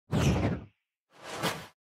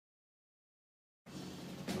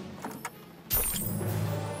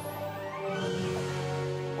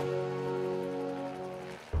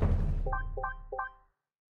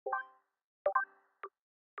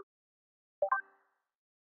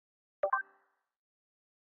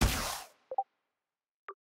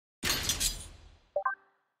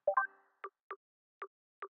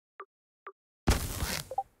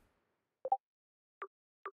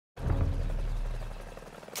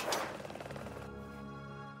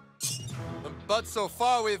But so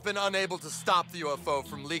far, we've been unable to stop the UFO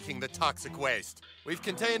from leaking the toxic waste. We've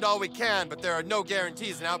contained all we can, but there are no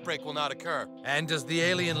guarantees an outbreak will not occur. And does the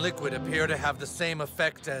alien liquid appear to have the same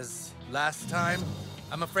effect as last time?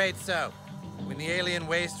 I'm afraid so. When the alien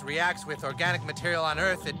waste reacts with organic material on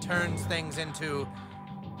Earth, it turns things into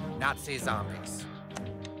Nazi zombies.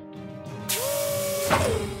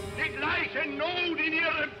 Die gleiche Not in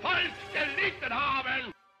ihrem Volk gelitten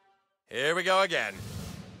haben! Here we go again.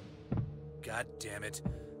 God damn it.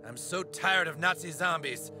 I'm so tired of Nazi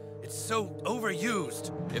zombies. It's so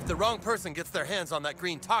overused. If the wrong person gets their hands on that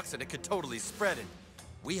green toxin, it could totally spread it.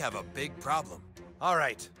 We have a big problem. All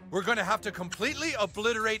right, we're gonna have to completely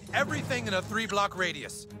obliterate everything in a 3-block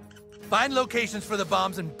radius. Find locations for the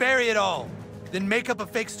bombs and bury it all. Then make up a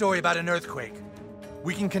fake story about an earthquake.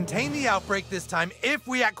 We can contain the outbreak this time if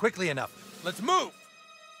we act quickly enough. Let's move!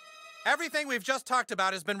 Everything we've just talked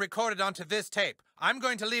about has been recorded onto this tape. I'm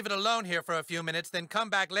going to leave it alone here for a few minutes, then come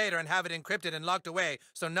back later and have it encrypted and locked away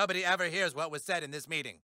so nobody ever hears what was said in this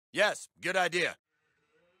meeting. Yes, good idea.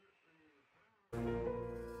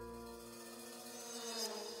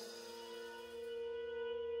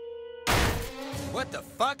 What the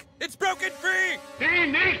fuck? It's broken free! Die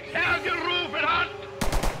nicht hergerufen hat!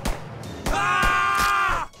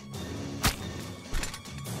 Ah!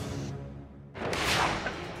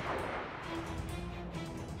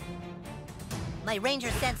 My ranger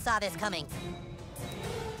sense saw this coming.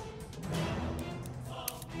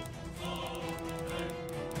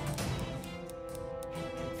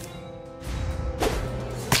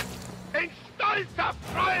 In stolzer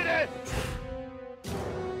Freude!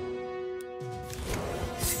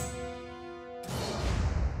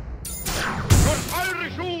 Durch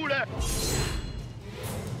eure Schule!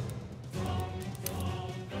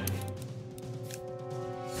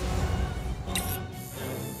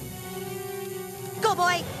 Go,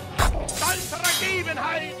 boy! Stolzer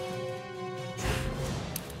Ergebenheit!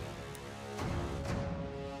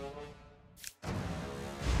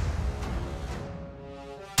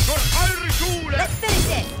 Durch eure Schule! Let's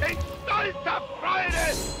finish it! In stolzer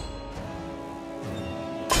Freude!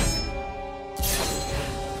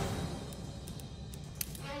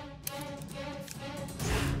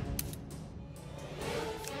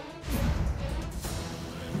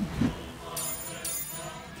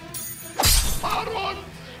 Vor uns!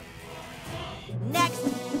 Next!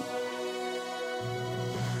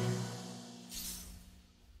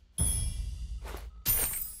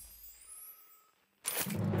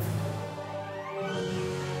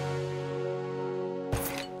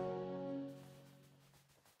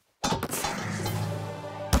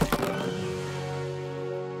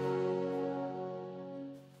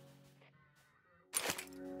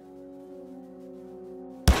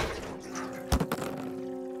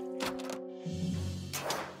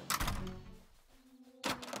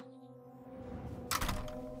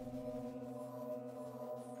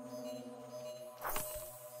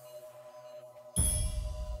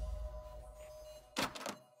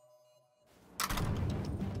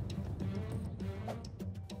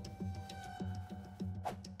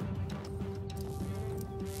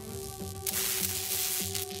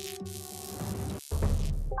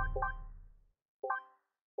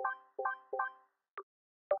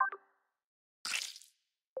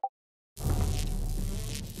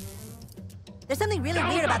 There's something really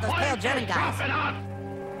weird about those pale German guys.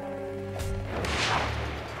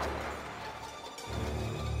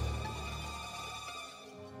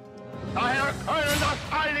 Daher können das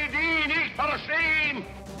alle die nicht verstehen.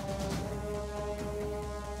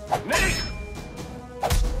 Nicht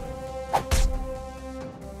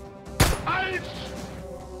als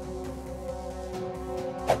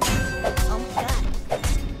Oh my god.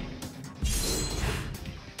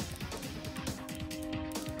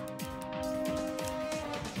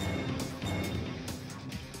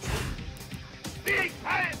 die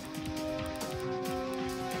Zeit.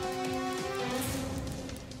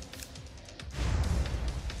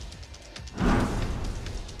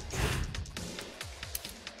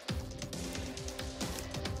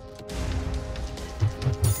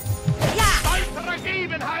 Yeah! Stolzer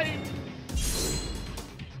Ergebenheit.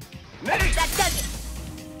 Nicht That does it!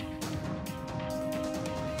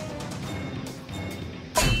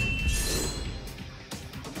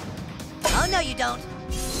 Oh no, you don't.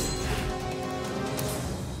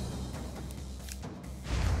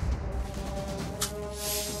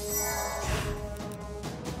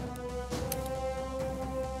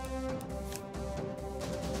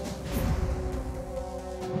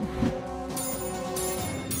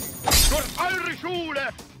 durch eure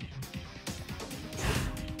Schule.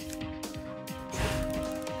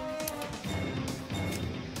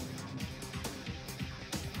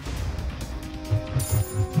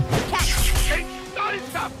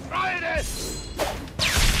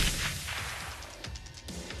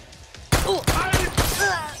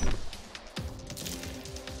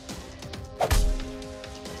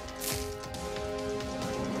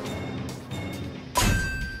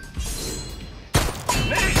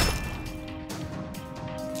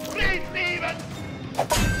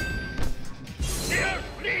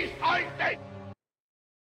 I say.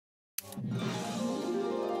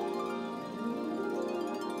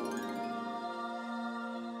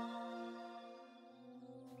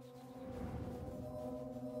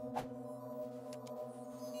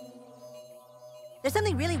 There's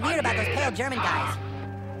something really weird about those pale German guys.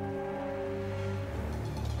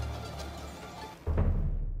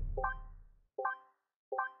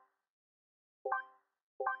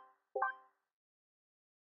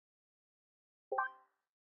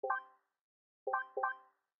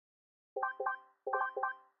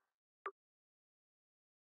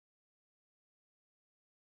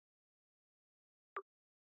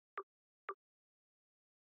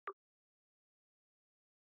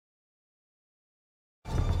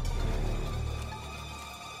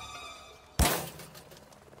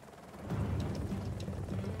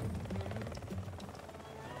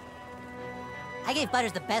 I gave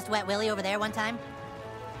Butters the best wet willy over there one time.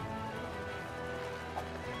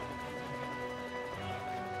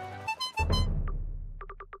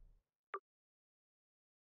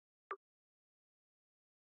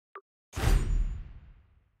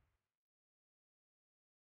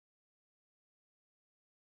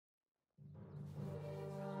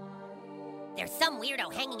 There's some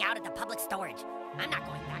weirdo hanging out at the public storage. I'm not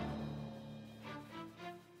going back.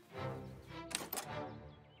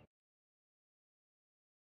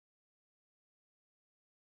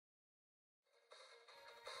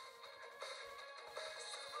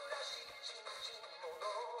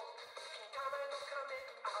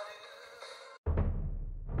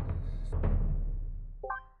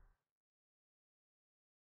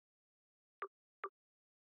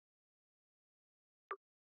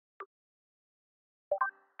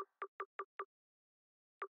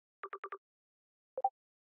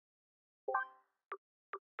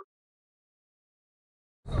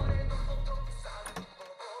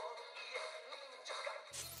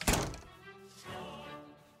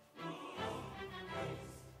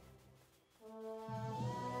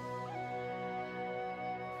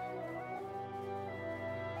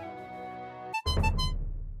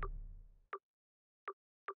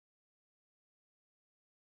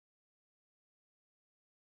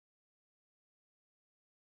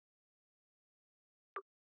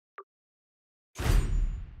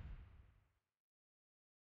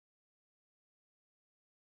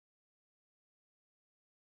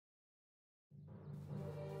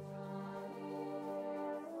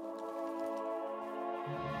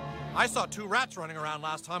 I saw 2 rats running around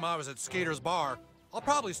last time I was at Skater's Bar. I'll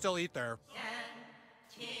probably still eat there.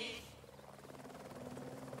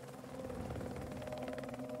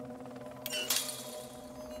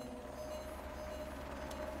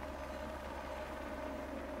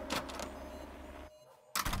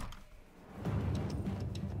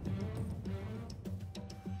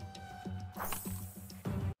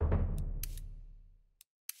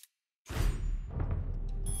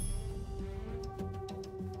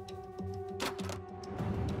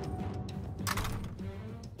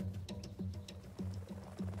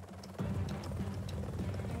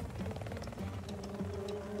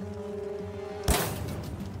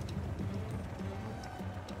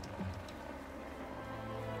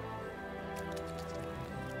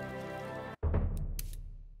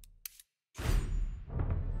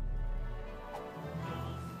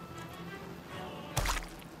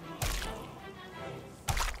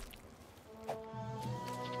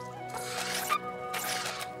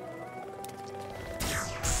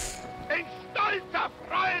 In stolzer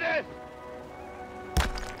Freude!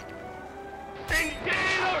 In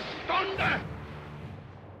jeder Stunde!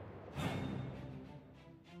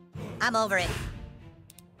 I'm over it.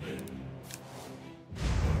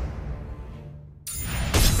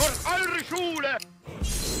 Durch eure Schule!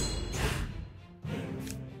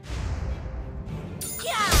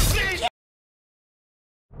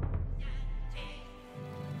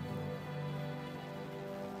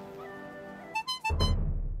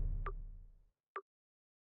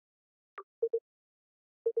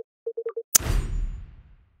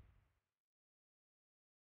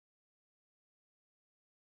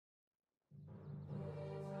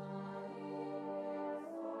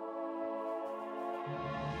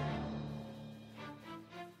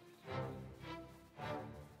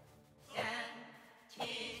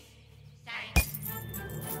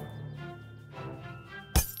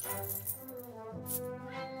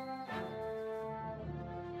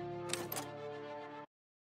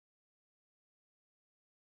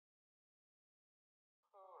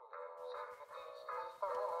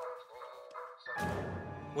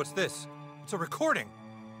 What's this? It's a recording.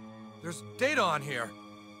 There's data on here.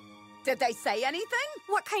 Did they say anything?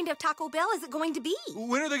 What kind of Taco Bell is it going to be?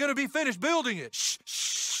 When are they going to be finished building it? Shh,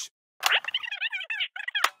 shh.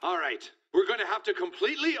 All right. We're gonna have to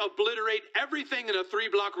completely obliterate everything in a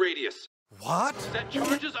 3-block radius. What? Set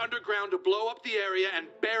charges underground to blow up the area and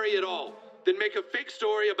bury it all. Then make a fake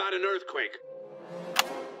story about an earthquake.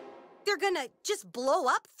 They're gonna just blow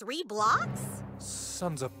up 3 blocks?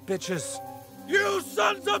 Sons of bitches. You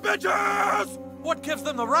sons of bitches! What gives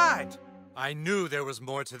them the right? I knew there was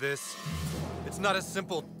more to this. It's not a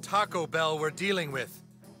simple Taco Bell we're dealing with.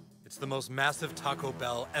 It's the most massive Taco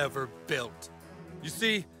Bell ever built. You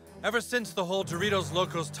see, ever since the whole Doritos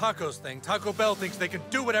Locos Tacos thing, Taco Bell thinks they can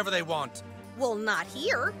do whatever they want. Well, not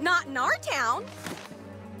here. Not in our town.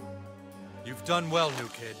 You've done well, new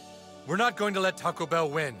kid. We're not going to let Taco Bell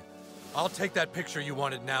win. I'll take that picture you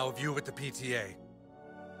wanted now of you with the PTA.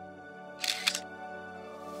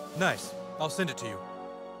 Nice. I'll send it to you.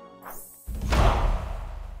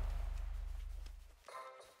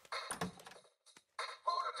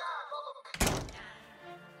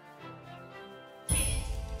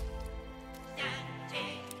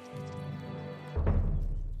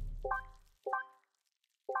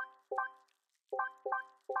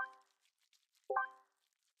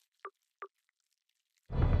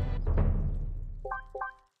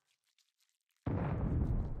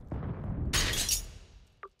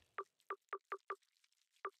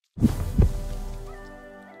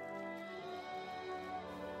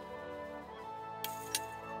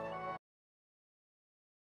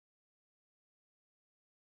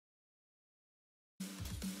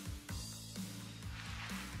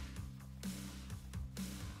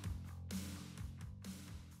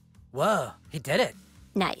 Whoa, he did it.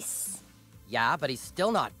 Nice. Yeah, but he's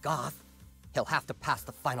still not goth. He'll have to pass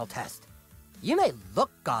the final test. You may look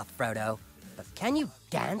goth, Frodo, but can you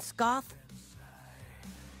dance goth?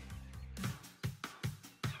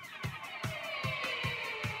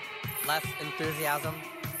 Less enthusiasm?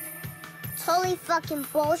 Totally fucking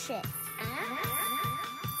bullshit.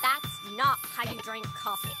 That's not how you drink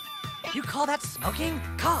coffee. You call that smoking?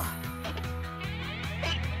 God!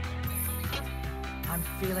 I'm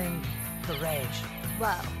feeling the rage.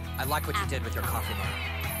 Whoa. I like what you did with your coffee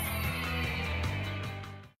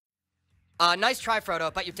there. Nice try,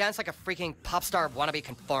 Frodo, but you dance like a freaking pop star wannabe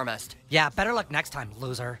conformist. Yeah, better luck next time,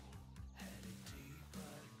 loser.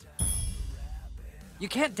 You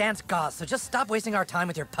can't dance goth, so just stop wasting our time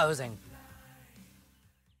with your posing.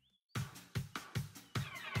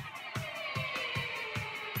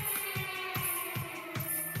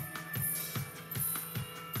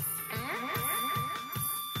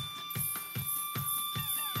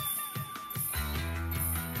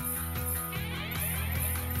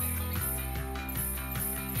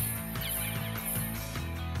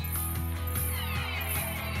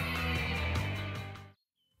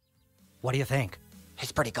 What do you think?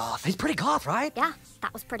 He's pretty goth. He's pretty goth, right? Yeah,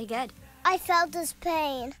 that was pretty good. I felt his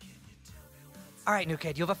pain. All right, new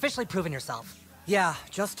kid, you've officially proven yourself. Yeah,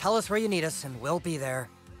 just tell us where you need us and we'll be there.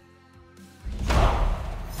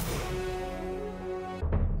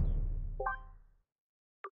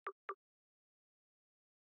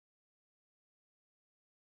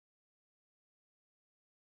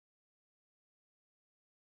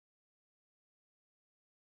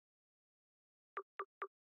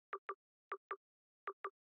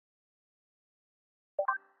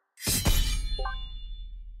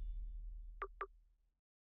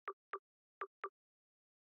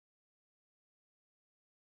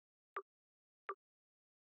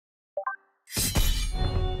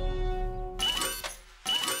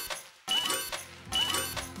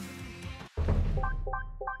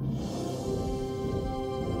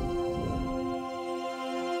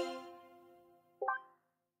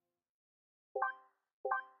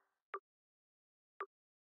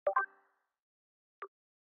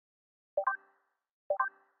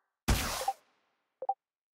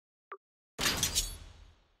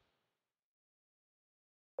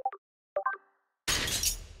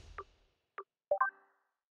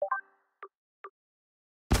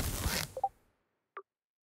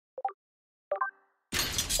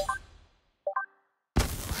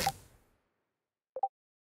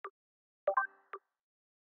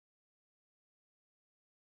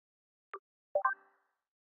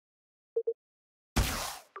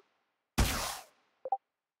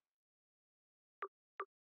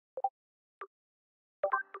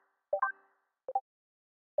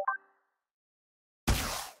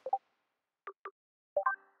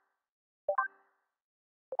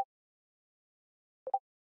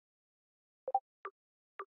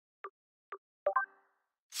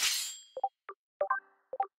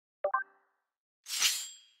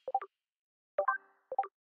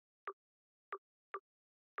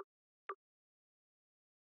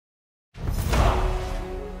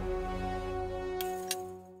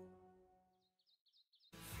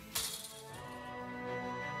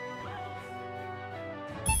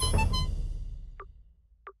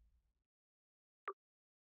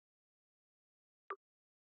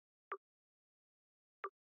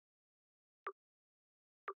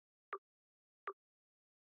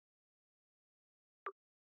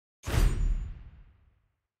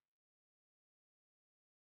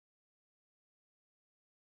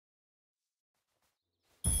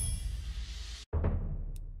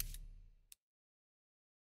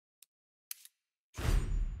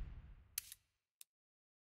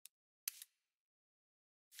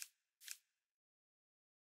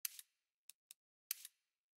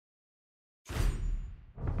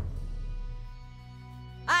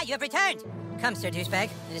 you have returned. Come, Sir Douchebag.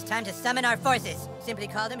 It is time to summon our forces. Simply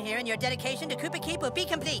call them here and your dedication to Koopa Keep will be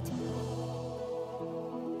complete.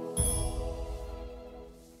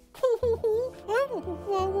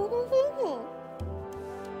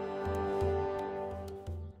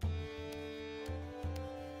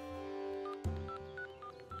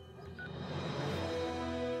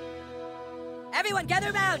 Everyone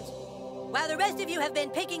gather round! While the rest of you have been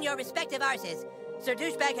picking your respective arses, Sir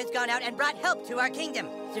Douchebag has gone out and brought help to our kingdom.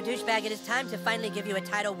 Sir Douchebag, it is time to finally give you a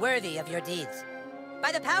title worthy of your deeds.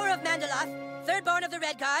 By the power of Mandaloth, third born of the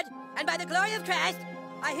Red Card, and by the glory of Christ,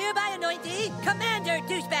 I hereby anoint thee Commander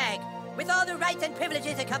Douchebag, with all the rights and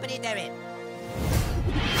privileges accompanied therein.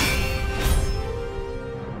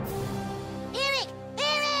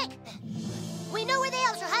 Eric! We know where the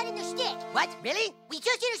elves are hiding their stick. What? Really? We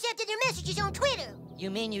just intercepted their messages on Twitter. You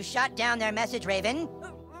mean you shot down their message, Raven?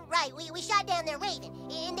 Right, we shot down their raven,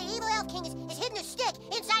 and the evil elf king is hidden a stick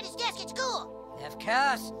inside his desk at school. Of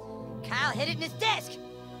course. Kyle hid it in his desk.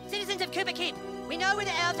 Citizens of Koopa Keep, we know where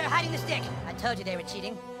the elves are hiding the stick. I told you they were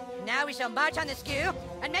cheating. Now we shall march on the skew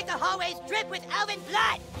and make the hallways drip with elven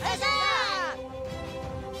blood. Huzzah!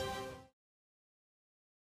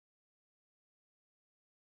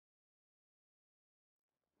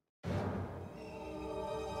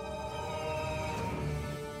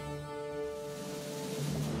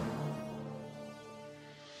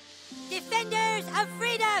 Defenders of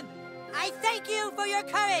freedom! I thank you for your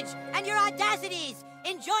courage and your audacities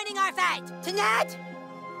in joining our fight. Tonight,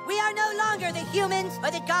 we are no longer the humans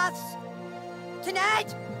or the goths.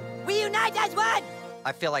 Tonight, we unite as one!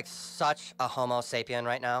 I feel like such a homo sapien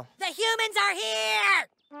right now. The humans are here!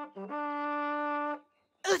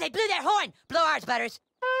 Ooh, they blew their horn! Blow ours, Butters.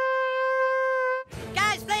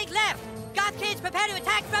 Guys, flank left! Goth kids, prepare to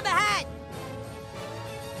attack from behind!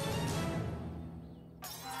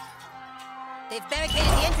 They've barricaded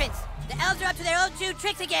the entrance. The elves are up to their old true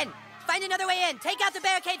tricks again. Find another way in. Take out the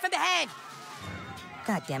barricade from behind.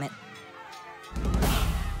 God damn it.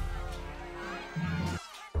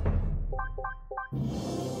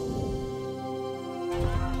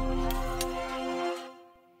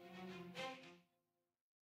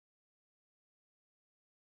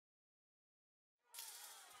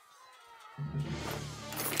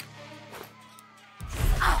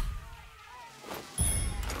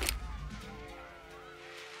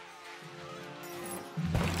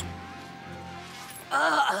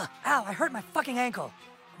 Ow, I hurt my fucking ankle.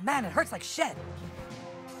 Man, it hurts like shit.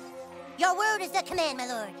 Your word is the command, my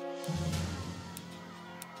lord.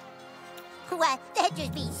 Why, that'd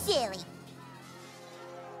just be silly.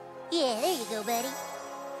 Yeah, there you go, buddy.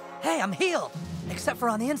 Hey, I'm healed. Except for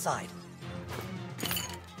on the inside.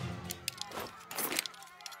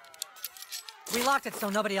 We locked it so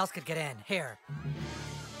nobody else could get in. Here.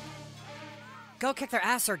 Go kick their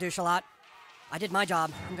ass, Sir Douche-a-lot. I did my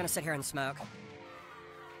job. I'm gonna sit here and smoke.